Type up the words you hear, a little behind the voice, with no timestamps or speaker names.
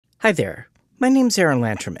Hi there. My name's Aaron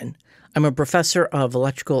Lanterman. I'm a professor of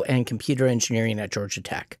electrical and computer engineering at Georgia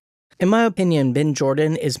Tech. In my opinion, Benn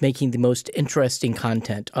Jordan is making the most interesting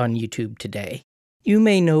content on YouTube today. You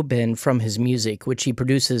may know Ben from his music, which he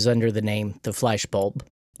produces under the name The Flashbulb,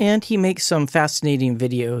 and he makes some fascinating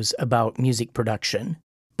videos about music production.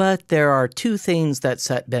 But there are two things that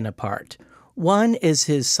set Ben apart. One is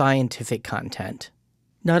his scientific content.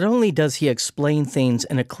 Not only does he explain things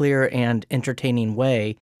in a clear and entertaining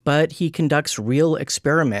way, but he conducts real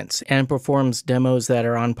experiments and performs demos that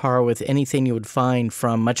are on par with anything you would find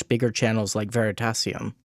from much bigger channels like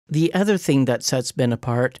Veritasium. The other thing that sets Ben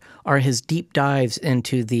apart are his deep dives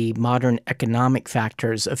into the modern economic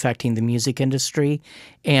factors affecting the music industry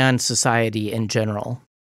and society in general.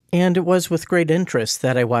 And it was with great interest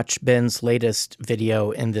that I watched Ben's latest video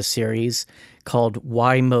in this series called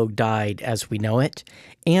Why Moog Died as We Know It,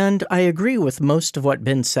 and I agree with most of what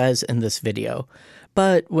Ben says in this video.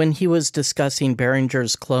 But when he was discussing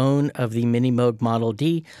Behringer's clone of the Mini Moog Model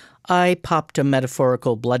D, I popped a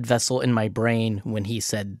metaphorical blood vessel in my brain when he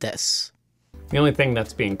said this. The only thing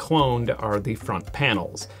that's being cloned are the front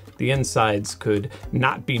panels. The insides could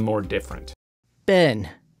not be more different. Ben,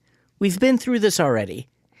 we've been through this already.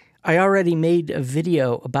 I already made a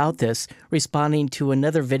video about this, responding to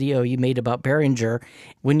another video you made about Behringer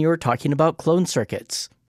when you were talking about clone circuits.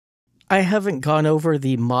 I haven't gone over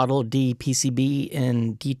the Model D PCB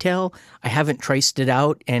in detail. I haven't traced it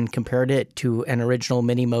out and compared it to an original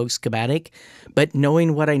Mini Moog schematic, but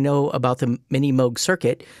knowing what I know about the Mini Moog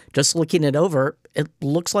circuit, just looking it over, it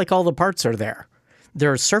looks like all the parts are there.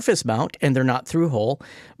 They're surface mount and they're not through hole,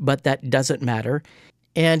 but that doesn't matter.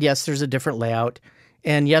 And yes, there's a different layout.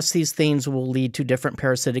 And yes, these things will lead to different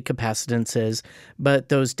parasitic capacitances, but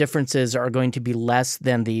those differences are going to be less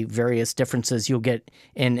than the various differences you'll get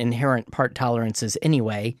in inherent part tolerances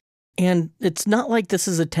anyway. And it's not like this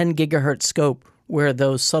is a 10 gigahertz scope where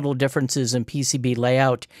those subtle differences in PCB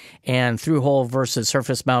layout and through-hole versus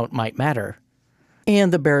surface mount might matter.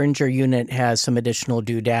 And the Behringer unit has some additional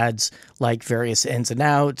doodads like various ins and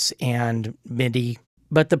outs and MIDI.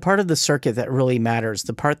 But the part of the circuit that really matters,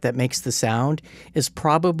 the part that makes the sound, is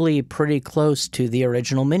probably pretty close to the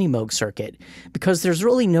original Mini Moog circuit, because there's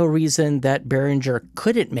really no reason that Behringer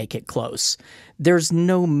couldn't make it close. There's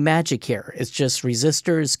no magic here. It's just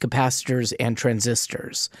resistors, capacitors, and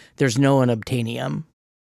transistors. There's no unobtainium.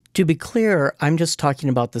 To be clear, I'm just talking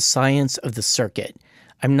about the science of the circuit.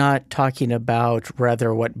 I'm not talking about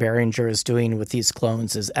whether what Behringer is doing with these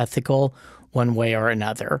clones is ethical one way or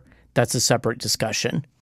another. That's a separate discussion.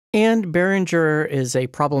 And Behringer is a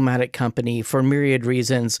problematic company for myriad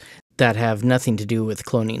reasons that have nothing to do with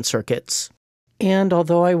cloning circuits. And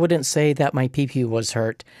although I wouldn't say that my PP was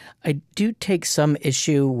hurt, I do take some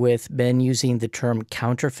issue with Ben using the term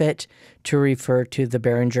counterfeit to refer to the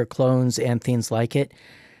Behringer clones and things like it.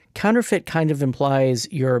 Counterfeit kind of implies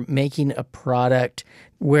you're making a product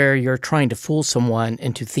where you're trying to fool someone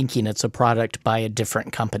into thinking it's a product by a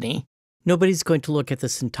different company. Nobody's going to look at the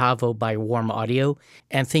Centavo by Warm Audio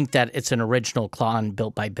and think that it's an original clone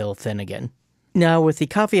built by Bill Finnegan. Now, with the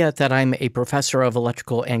caveat that I'm a professor of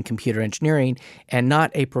electrical and computer engineering and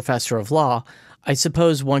not a professor of law, I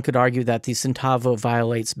suppose one could argue that the Centavo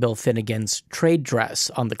violates Bill Finnegan's trade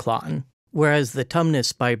dress on the clone, whereas the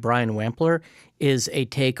Tumnus by Brian Wampler is a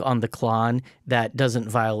take on the clone that doesn't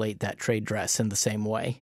violate that trade dress in the same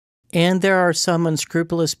way. And there are some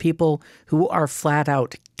unscrupulous people who are flat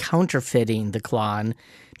out counterfeiting the clone,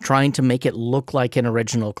 trying to make it look like an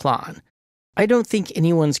original clone. I don't think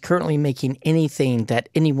anyone's currently making anything that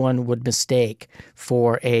anyone would mistake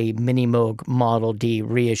for a Mini Moog Model D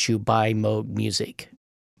reissue by Moog Music.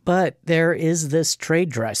 But there is this trade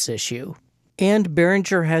dress issue, and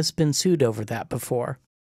Behringer has been sued over that before.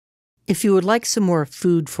 If you would like some more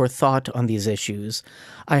food for thought on these issues,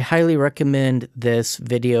 I highly recommend this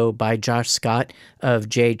video by Josh Scott of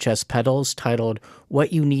JHS Pedals titled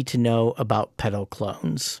What You Need to Know About Pedal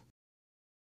Clones.